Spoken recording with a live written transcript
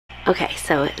Okay,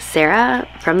 so Sarah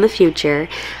from the future,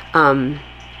 it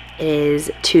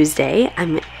is Tuesday.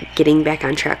 I'm getting back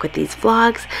on track with these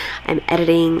vlogs. I'm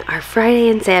editing our Friday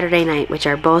and Saturday night, which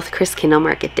are both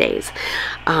Christkindlmarket days.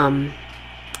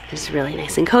 It's really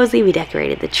nice and cozy. We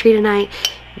decorated the tree tonight,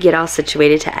 get all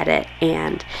situated to edit,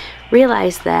 and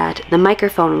realized that the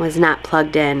microphone was not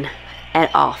plugged in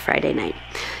at all Friday night.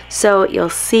 So you'll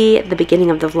see at the beginning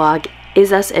of the vlog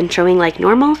is us introing like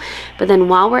normal, but then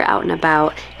while we're out and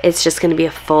about, it's just going to be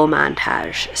a full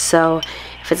montage. So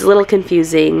if it's a little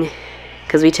confusing,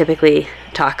 because we typically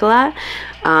talk a lot,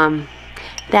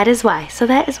 that is why. So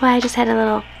that is why I just had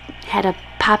to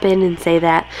pop in and say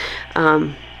that.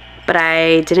 But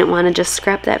I didn't want to just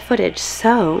scrap that footage.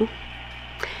 So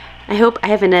I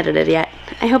haven't edited yet.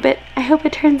 I hope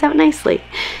it turns out nicely,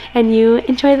 and you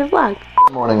enjoy the vlog.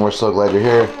 Good morning. We're so glad you're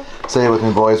here. Say it with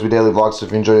me, boys. We daily vlog, so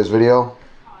if you enjoyed this video,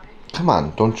 come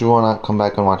on, don't you want to come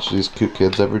back and watch these cute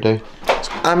kids every day?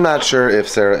 I'm not sure if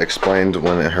Sarah explained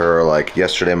when her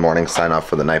yesterday morning sign off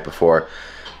for the night before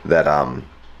that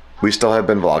we still have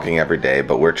been vlogging every day,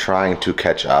 but we're trying to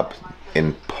catch up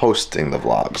in posting the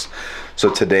vlogs. So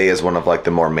today is one of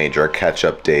the more major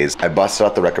catch-up days. I busted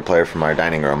out the record player from our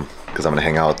dining room because I'm gonna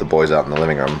hang out with the boys out in the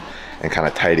living room and kind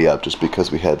of tidy up, just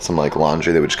because we had some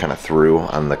laundry that we just kind of threw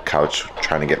on the couch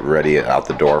trying to get ready out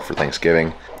the door for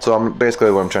Thanksgiving. So basically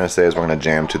what I'm trying to say is we're gonna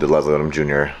jam to the Leslie Odom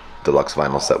Jr. deluxe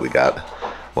vinyl set we got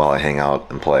while I hang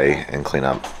out and play and clean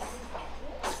up.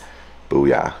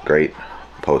 Booyah, great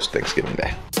post Thanksgiving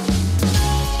day.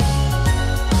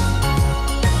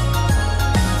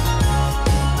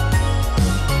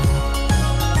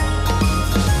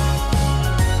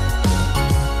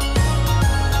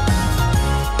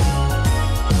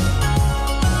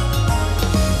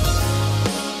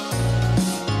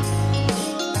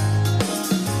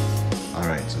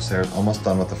 Sarah's almost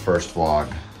done with the first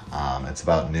vlog. It's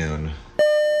about noon.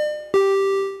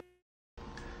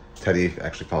 Teddy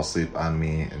actually fell asleep on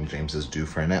me, and James is due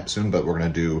for a nap soon, but we're gonna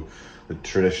do the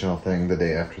traditional thing the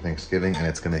day after Thanksgiving, and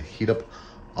it's gonna heat up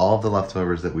all of the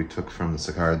leftovers that we took from the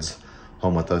Sicards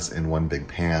home with us in one big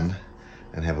pan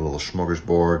and have a little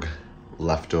smorgasbord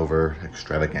leftover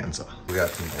extravaganza. We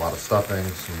got a lot of stuffing,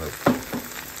 some of the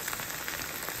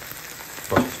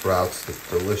Brussels sprouts, this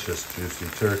delicious juicy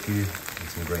turkey, and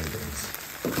some green beans.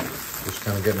 Just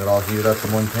kind of getting it all heated up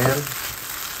in one pan.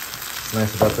 What's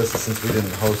nice about this is since we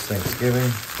didn't host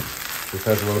Thanksgiving, this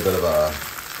has a little bit of a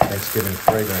Thanksgiving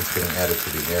fragrance getting added to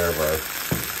the air of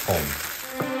our home.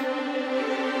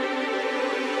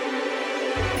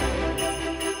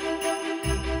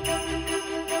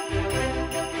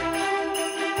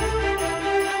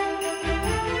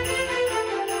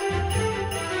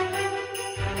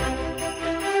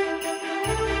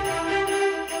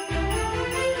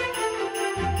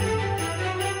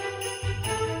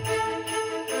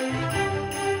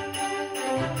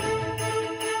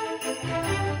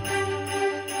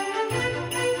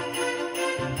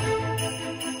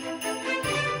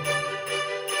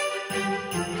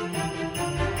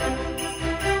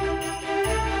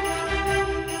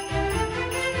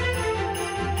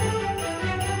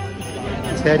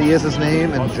 Teddy is his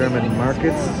name, and German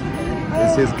markets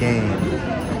is his game.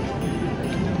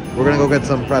 We're gonna go get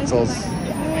some pretzels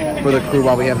for the crew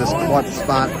while we have this clutch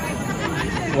spot.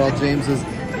 While James is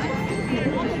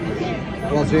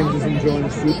enjoying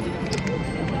soup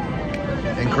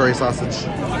and curry sausage.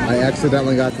 I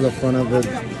accidentally got to the front of the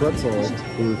pretzel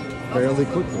booth fairly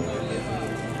quickly.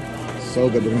 So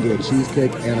good. We're gonna do a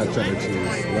cheesecake and a cheddar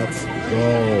cheese. Let's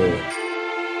go.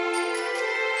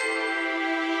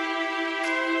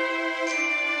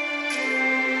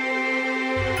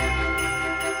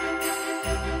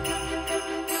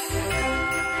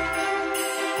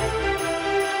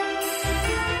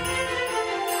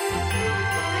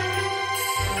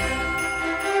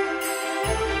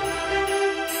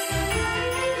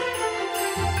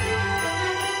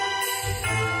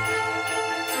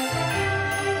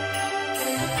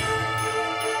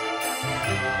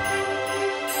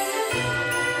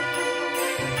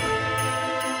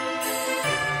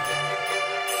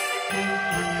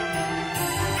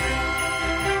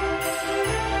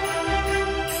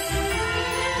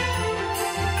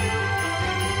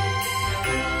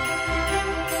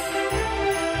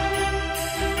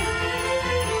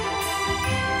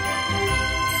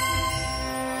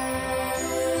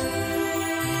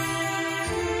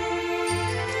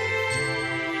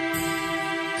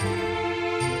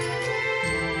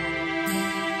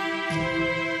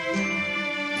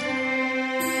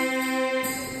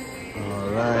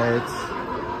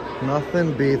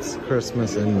 Nothing beats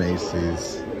Christmas in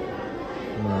Macy's.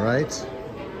 All right.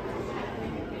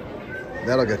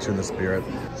 That'll get you in the spirit.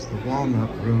 It's the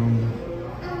Walnut Room.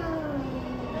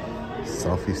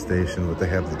 Selfie station, but they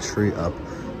have the tree up.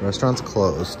 The restaurant's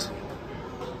closed.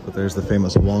 But there's the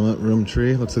famous Walnut Room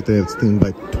tree. Looks like they have themed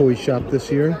by Toy Shop this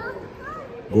year.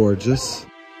 Gorgeous.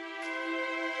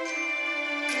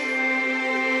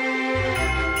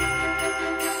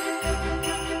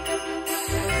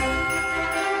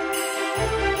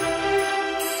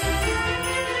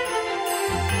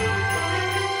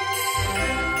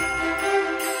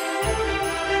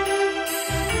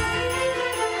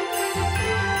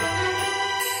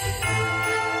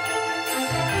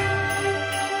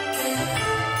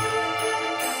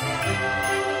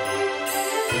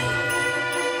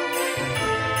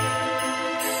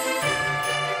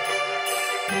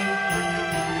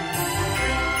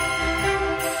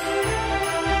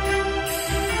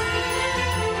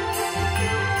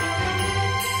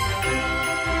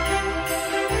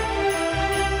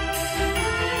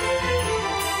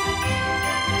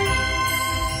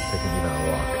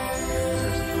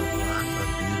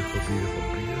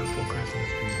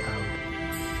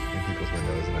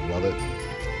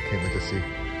 Can't wait to see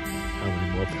how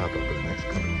many more pop up in the next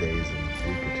coming days and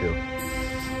week or two.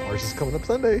 Ours is coming up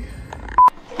Sunday.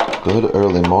 Good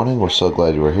early morning. We're so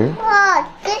glad you were here.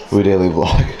 We daily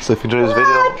vlog. So if you enjoyed this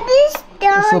video,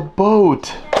 it's a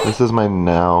boat. This is my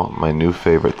new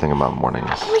favorite thing about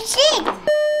mornings.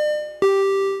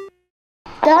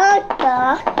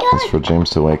 It's for James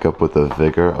to wake up with the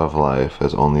vigor of life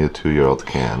as only a 2-year-old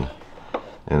can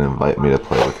and invite me to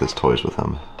play with his toys with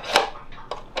him.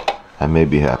 I may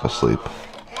be half asleep,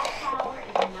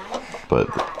 but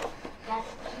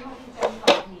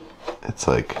it's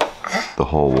like the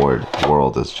whole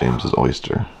world is James's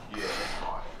oyster.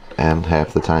 And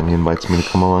half the time he invites me to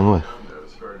come along with.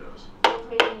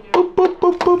 Boop, boop,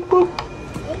 boop, boop, boop.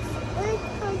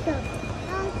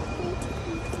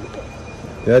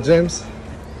 Yeah, James?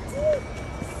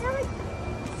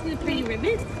 It's a pretty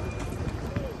ribbon.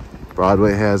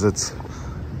 Broadway has its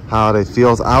holiday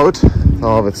feels out.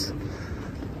 All of its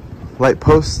light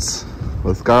posts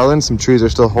with garlands. Some trees are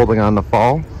still holding on to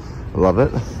fall. I love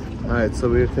it. All right, so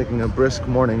we're taking a brisk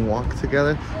morning walk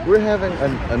together. We're having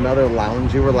another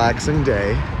loungy, relaxing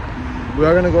day. We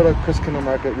are gonna go to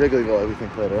Christkindmarket Wrigleyville, we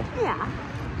think, later.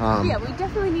 Yeah. Yeah, we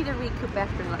definitely need to recoup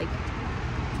after like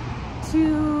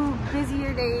 2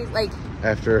 busier days, like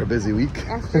after a busy week.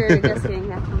 After just getting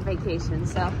back from vacation,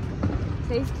 so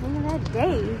today's kind of that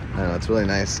day. I know, it's really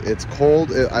nice. It's cold.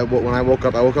 When I woke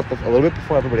up a little bit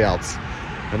before everybody else.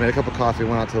 I made a cup of coffee,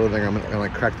 went out to the living room, and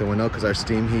like cracked the window because our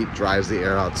steam heat drives the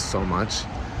air out so much.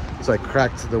 So I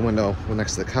cracked the window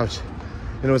next to the couch,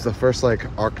 and it was the first like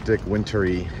Arctic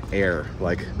wintry air,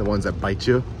 like the ones that bite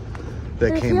you,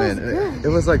 that came in. It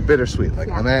was like bittersweet. Like,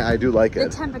 yeah. I mean, I do like it.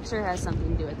 The temperature has something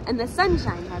to do with it, and the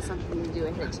sunshine has something to do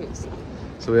with it too.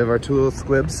 So we have our 2 little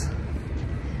squibs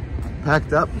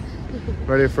packed up,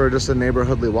 ready for just a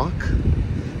neighborhoodly walk.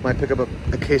 Might pick up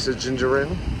a case of ginger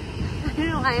ale. I don't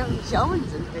know why I'm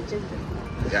Jones in the ginger.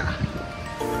 Yeah.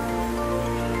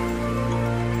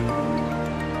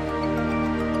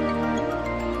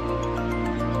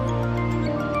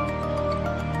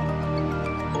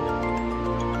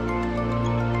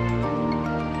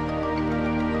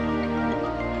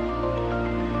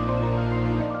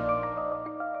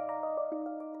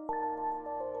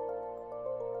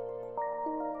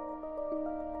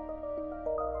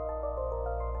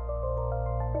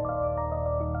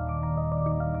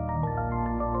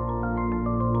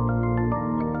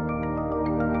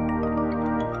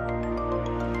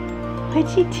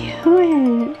 What you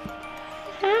doing?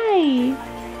 Hi.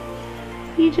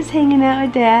 You just hanging out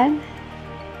with Dad?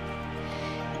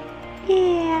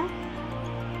 Yeah.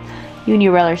 You and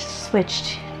your brother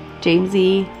switched.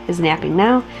 Jamesy is napping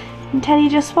now, and Teddy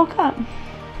just woke up.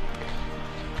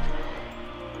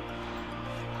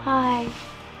 Hi.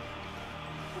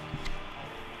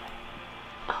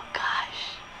 Oh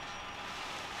gosh.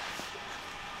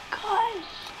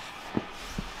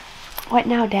 What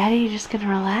now, Daddy? You just gonna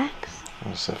relax?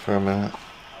 I'll sit for a minute.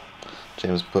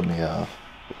 James put up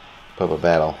a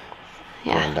battle.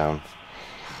 Yeah. Going down.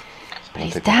 But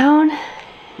he's down.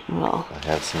 Well, I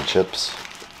had some chips.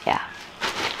 Yeah.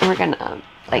 And we're gonna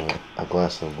like a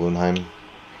glass of Bloomheim.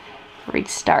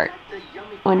 Restart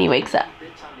when he wakes up.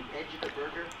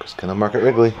 Christkindmarket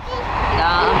Wrigley.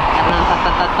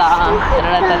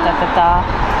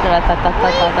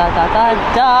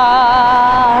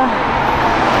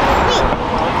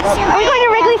 Are we going to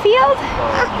Wrigley Field?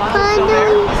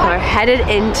 So we're headed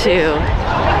into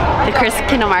the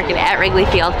Christkindmarket at Wrigley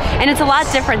Field, and it's a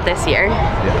lot different this year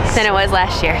than it was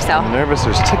last year. So I'm nervous.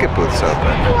 There's ticket booths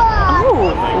open. Oh,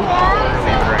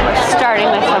 We're starting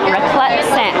with some raclette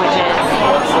sandwiches.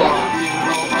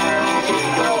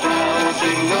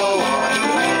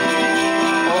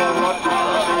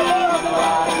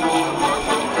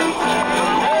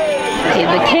 Okay,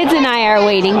 the kids and I are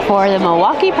waiting for the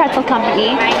Milwaukee Pretzel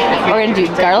Company. We're gonna do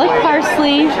garlic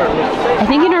parsley, I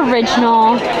think an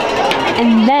original,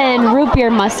 and then root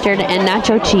beer mustard and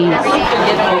nacho cheese.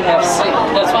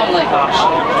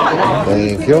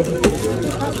 Thank you.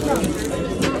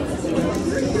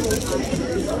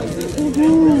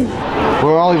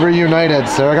 We're all reunited.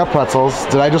 Sarah got pretzels.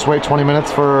 Did I just wait 20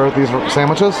 minutes for these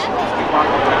sandwiches?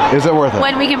 Is it worth it?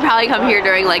 When we can probably come here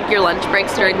during like your lunch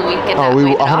breaks during the week. And oh, we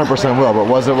 100% will, but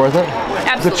was it worth it?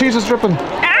 Absolutely. The cheese is dripping.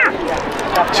 Ah!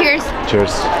 Cheers.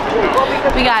 Cheers.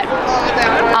 We got,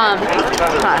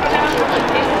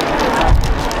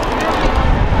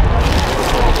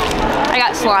 I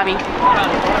got salami.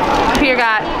 Peter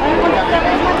got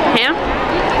ham.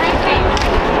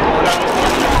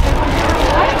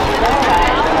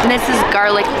 And this is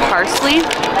garlic parsley.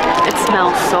 It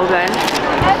smells so good.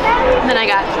 And then I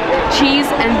got cheese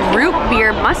and root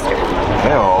beer mustard.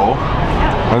 Ew.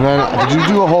 And then, did you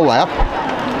do a whole lap?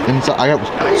 Inside,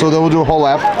 so then we'll do a whole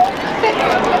lap.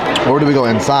 Or do we go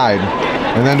inside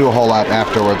and then do a whole lap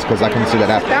afterwards? Because I can see that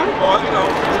after.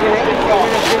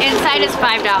 Inside is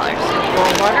 $5.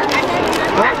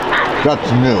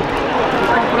 That's new.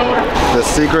 The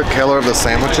secret killer of the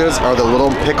sandwiches are the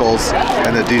little pickles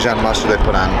and the Dijon mustard they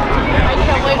put on.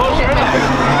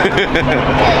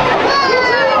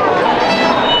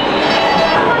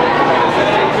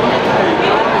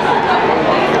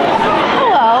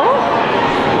 Hello.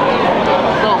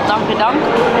 Little dunk-a-dunk.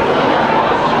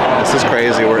 This is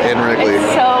crazy. We're in Wrigley.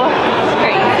 It's so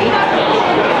crazy.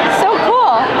 So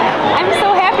cool. I'm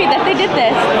so happy that they did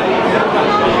this.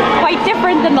 Quite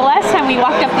different than the last time we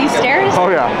walked up these stairs. Oh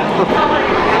yeah.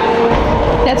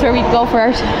 That's where we'd go for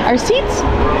our seats.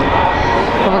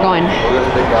 But we're going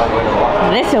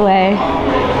this way.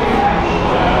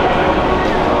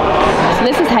 So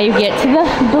this is how you get to the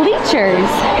bleachers.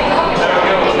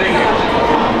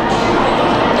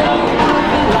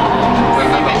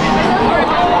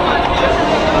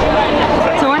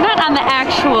 So we're not on the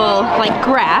actual like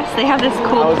grass. They have this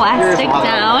cool plastic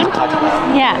down.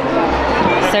 Yeah.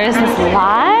 So there's this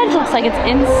lodge, looks like it's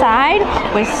inside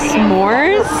with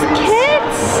s'mores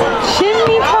kits,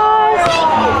 chimney toss,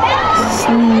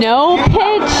 snow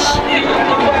pitch,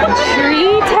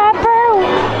 tree topper.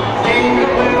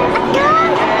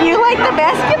 You like the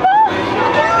basketball?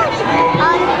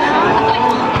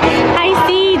 High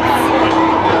seats.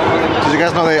 Did you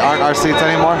guys know they aren't our seats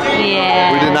anymore?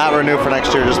 Yeah. We did not renew for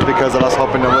next year just because of us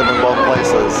hoping to live in both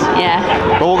places. Yeah.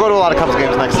 But we'll go to a lot of Cubs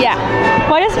games next season. Yeah.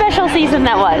 What a special season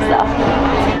that was, though.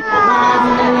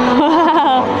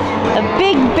 Wow. The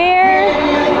big bear.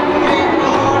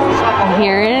 And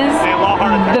here is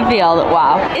the field.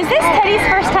 Wow. Is this Teddy's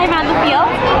first time on the field?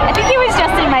 I think he was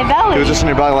just in my belly. He was just in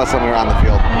your belly last time we were on the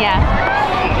field. Yeah.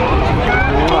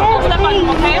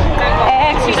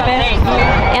 Excuse me.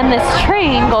 And this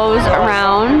train goes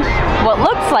around what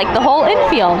looks like the whole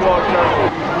infield.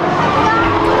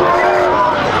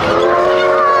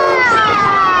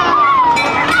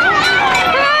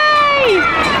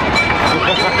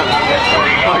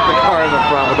 Like the car in the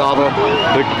front with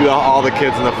all the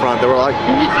kids in the front. They were like,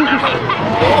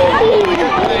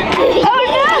 Oh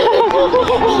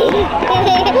no!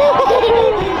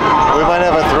 we might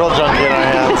have a thrill junkie in our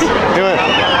hands. He went,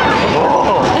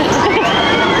 whoa.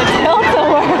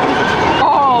 Tilt-a-whirl.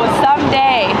 Oh,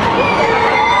 someday.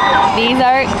 These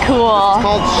are cool. It's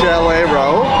called Chalet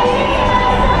Row,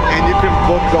 and you can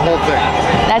book the whole thing.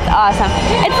 That's awesome.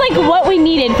 It's like what we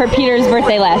needed for Peter's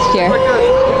birthday last year.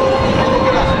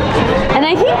 And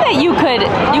I think that you could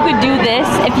do this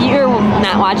if you're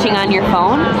not watching on your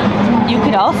phone. You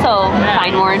could also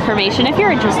find more information if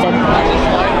you're interested.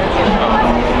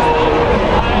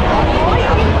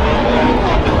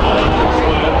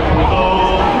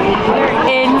 We're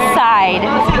inside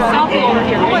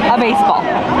a baseball.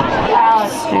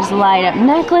 There's light up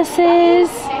necklaces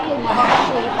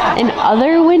and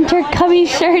other winter cubby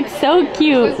shirts. So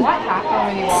cute.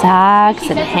 Socks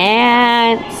and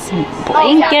hats and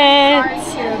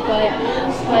blankets.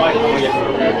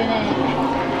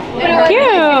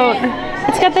 Cute.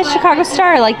 It's got the Chicago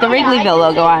Star, like the Wrigleyville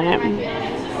logo on it.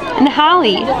 And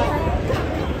holly.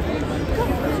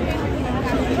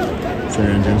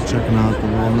 Sarah and Jim's checking out the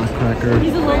walnut cracker.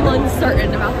 He's a little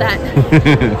uncertain about that.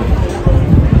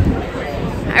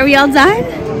 Are we all done?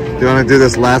 Do you want to do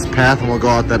this last path and we'll go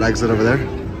out that exit over there?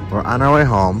 We're on our way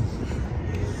home.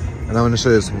 And I'm going to show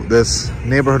you this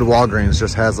neighborhood Walgreens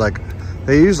just has like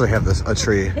They usually have a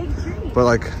tree. Big tree. But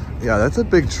like, yeah, that's a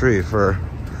big tree for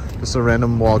just a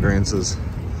random Walgreens'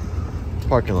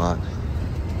 parking lot.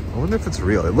 I wonder if it's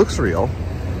real. It looks real,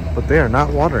 but they are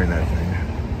not watering that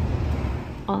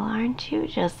thing. Well, aren't you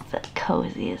just the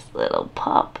coziest little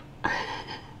pup?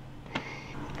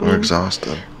 We're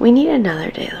exhausted. We need another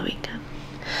day of the weekend.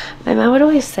 My mom would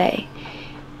always say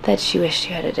that she wished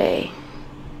you had a day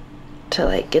to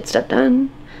like get stuff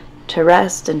done, to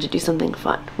rest, and to do something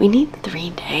fun. We need 3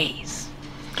 days.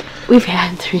 We've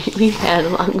had a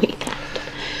long weekend,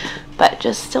 but it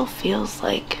just still feels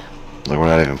like we're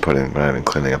not even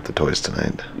cleaning up the toys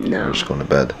tonight. No. We're just going to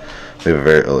bed. We have a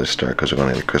very early start because we're going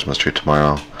to get a Christmas tree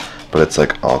tomorrow, but it's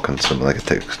like all consumed. Like it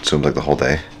consumes like the whole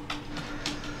day.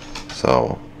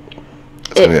 So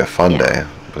it's gonna be a fun day,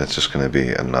 but it's just gonna be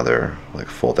another like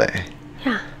full day.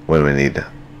 Yeah. When we need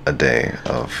a day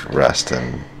of rest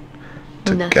and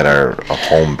to get our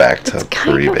home back to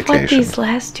pre-vacation. Kind of what these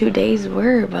last 2 days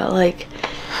were, but like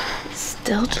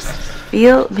still just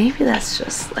feel maybe that's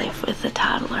just life with a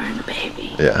toddler and a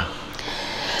baby. Yeah.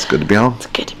 It's good to be home. It's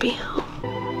good to be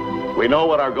home. We know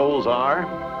what our goals are.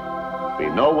 We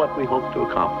know what we hope to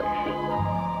accomplish.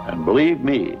 And believe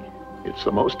me, it's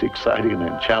the most exciting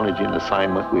and challenging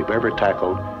assignment we've ever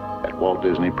tackled at Walt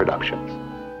Disney Productions.